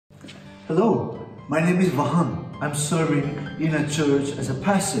Hello, my name is Vahan. I'm serving in a church as a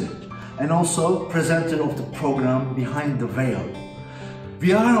pastor and also presenter of the program Behind the Veil.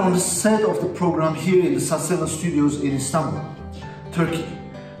 We are on the set of the program here in the SAT-7 studios in Istanbul, Turkey.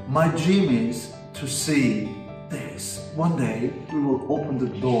 My dream is to see this. One day we will open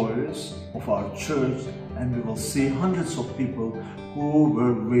the doors of our church and we will see hundreds of people who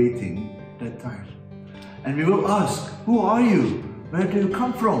were waiting that time. And we will ask, who are you? Where do you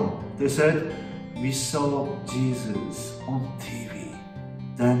come from? They said, we saw Jesus on TV.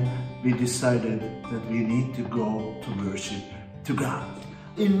 Then we decided that we need to go to worship to God.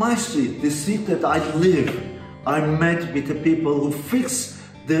 In my street, the street that I live, I met with the people who fix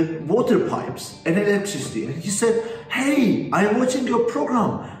the water pipes and electricity. And he said, hey, I'm watching your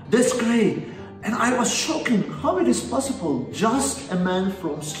program. That's great. And I was shocking how it is possible, just a man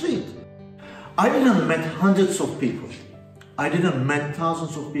from street. I didn't met hundreds of people. I didn't met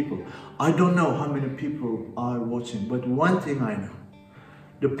thousands of people. I don't know how many people are watching, but one thing I know,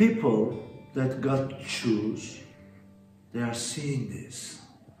 the people that God choose, they are seeing this.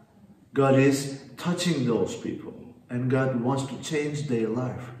 God is touching those people and God wants to change their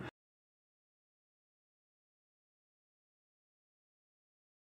life.